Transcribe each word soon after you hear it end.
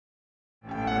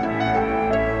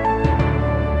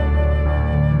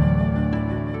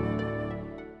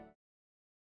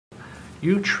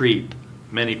You treat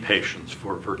many patients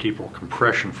for vertebral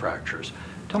compression fractures.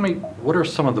 Tell me, what are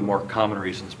some of the more common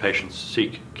reasons patients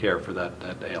seek care for that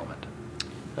ailment?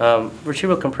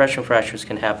 Vertebral compression fractures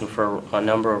can happen for a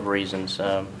number of reasons.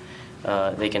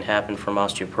 They can happen from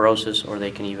osteoporosis, or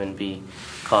they can even be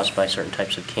caused by certain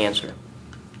types of cancer.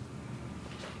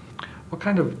 What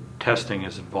kind of testing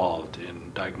is involved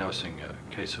in diagnosing a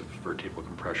case of vertebral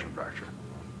compression fracture?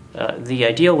 The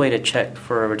ideal way to check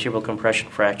for a vertebral compression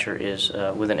fracture is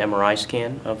with an MRI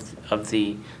scan of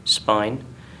the spine,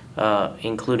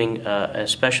 including a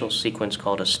special sequence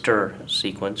called a STIR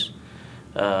sequence,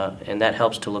 and that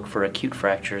helps to look for acute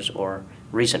fractures or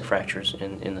recent fractures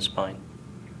in the spine.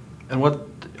 And what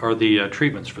are the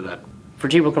treatments for that?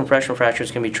 Vertebral compression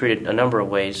fractures can be treated a number of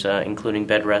ways, including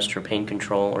bed rest or pain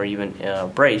control or even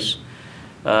brace.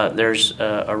 There's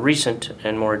a recent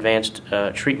and more advanced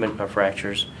treatment of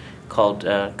fractures called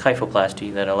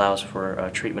kyphoplasty that allows for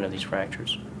treatment of these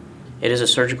fractures. It is a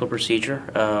surgical procedure,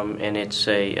 and it's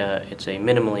a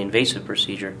minimally invasive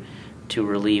procedure to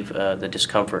relieve the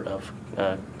discomfort of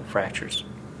fractures.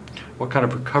 What kind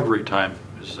of recovery time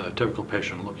is a typical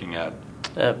patient looking at?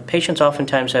 Patients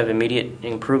oftentimes have immediate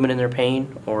improvement in their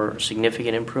pain or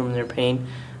significant improvement in their pain,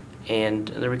 and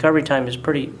the recovery time is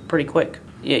pretty quick.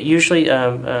 Yeah, usually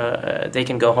they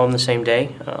can go home the same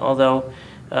day, although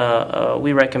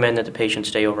we recommend that the patient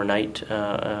stay overnight,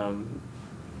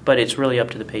 but it's really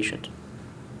up to the patient.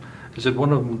 Is it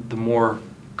one of the more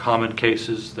common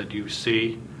cases that you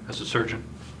see as a surgeon?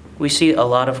 We see a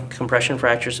lot of compression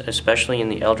fractures, especially in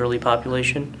the elderly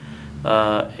population.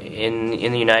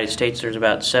 In the United States, there's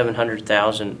about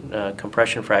 700,000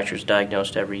 compression fractures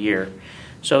diagnosed every year.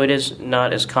 So it is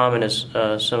not as common as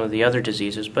some of the other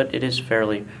diseases, but it is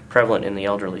fairly prevalent in the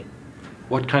elderly.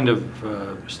 What kind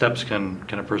of steps can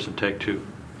a person take to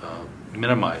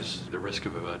minimize the risk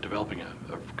of developing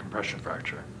a compression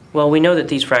fracture? Well, we know that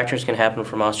these fractures can happen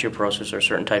from osteoporosis or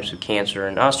certain types of cancer,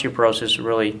 and osteoporosis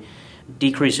really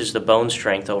decreases the bone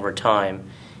strength over time.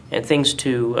 And things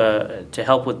to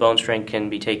help with bone strength can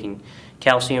be taking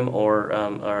calcium or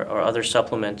other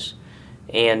supplements,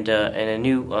 and a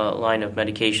new line of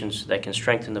medications that can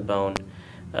strengthen the bone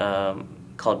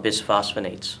called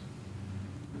bisphosphonates.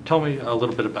 Tell me a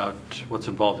little bit about what's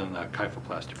involved in the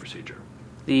kyphoplasty procedure.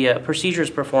 The procedure is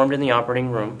performed in the operating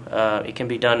room. It can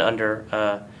be done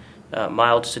under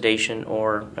mild sedation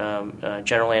or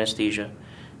general anesthesia,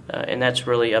 and that's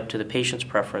really up to the patient's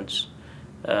preference.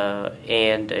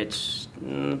 And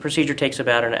the procedure takes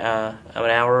about an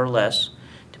hour or less,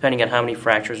 depending on how many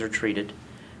fractures are treated.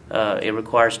 It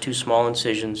requires 2 small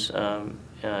incisions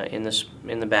in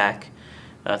the back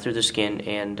through the skin,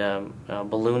 and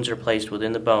balloons are placed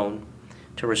within the bone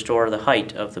to restore the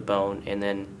height of the bone, and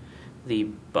then the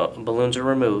balloons are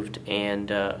removed, and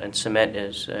cement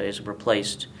is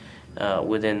replaced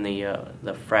within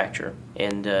the fracture,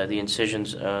 and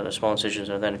the small incisions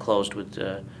are then closed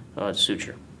with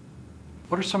suture.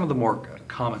 What are some of the more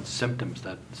common symptoms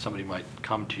that somebody might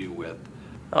come to you with?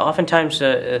 Oftentimes,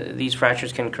 these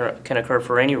fractures can occur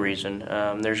for any reason.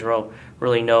 There's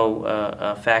really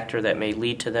no factor that may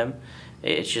lead to them.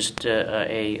 It's just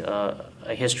a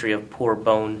history of poor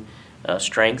bone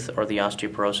strength or the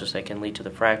osteoporosis that can lead to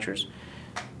the fractures.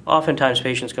 Oftentimes,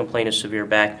 patients complain of severe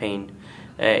back pain,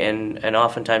 and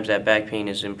oftentimes that back pain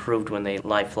is improved when they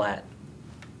lie flat.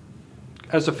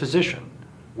 As a physician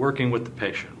working with the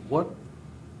patient, what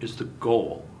is the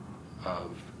goal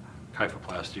of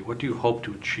kyphoplasty? What do you hope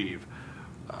to achieve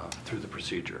through the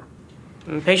procedure?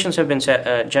 Patients have been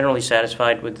generally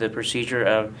satisfied with the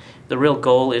procedure. The real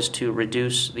goal is to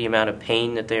reduce the amount of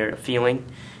pain that they're feeling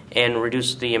and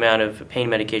reduce the amount of pain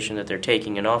medication that they're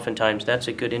taking, and oftentimes that's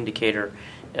a good indicator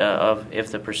of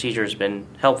if the procedure has been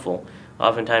helpful.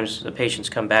 Oftentimes the patients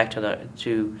come back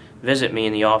to visit me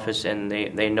in the office, and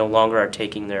they no longer are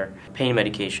taking their pain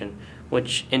medication,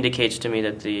 which indicates to me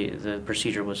that the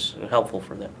procedure was helpful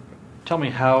for them. Tell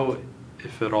me how,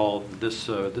 if at all, this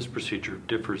procedure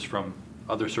differs from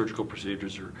other surgical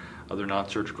procedures or other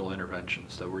non-surgical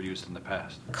interventions that were used in the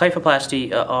past.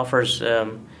 Kyphoplasty offers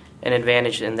an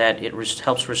advantage in that it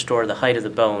helps restore the height of the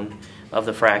bone of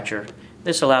the fracture.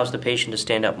 This allows the patient to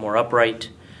stand up more upright.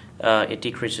 It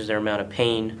decreases their amount of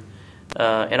pain,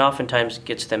 and oftentimes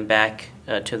gets them back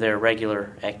to their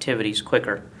regular activities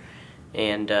quicker,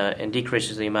 and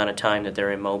decreases the amount of time that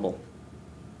they're immobile.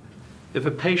 If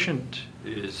a patient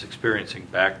is experiencing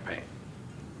back pain,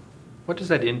 what does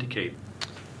that indicate?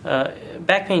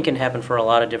 Back pain can happen for a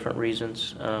lot of different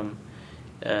reasons.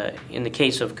 In the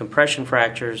case of compression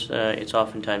fractures, it's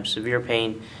oftentimes severe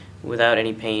pain without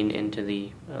any pain into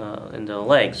the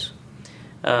legs.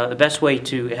 The best way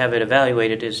to have it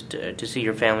evaluated is to see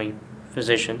your family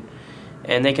physician,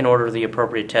 and they can order the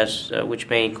appropriate tests, which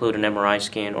may include an MRI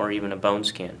scan or even a bone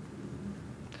scan.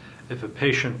 If a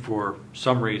patient, for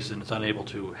some reason, is unable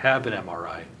to have an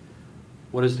MRI,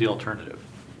 what is the alternative?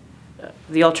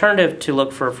 The alternative to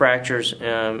look for fractures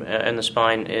in the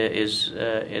spine is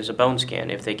a bone scan.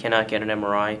 If they cannot get an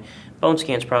MRI, bone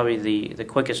scan is probably the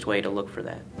quickest way to look for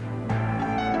that.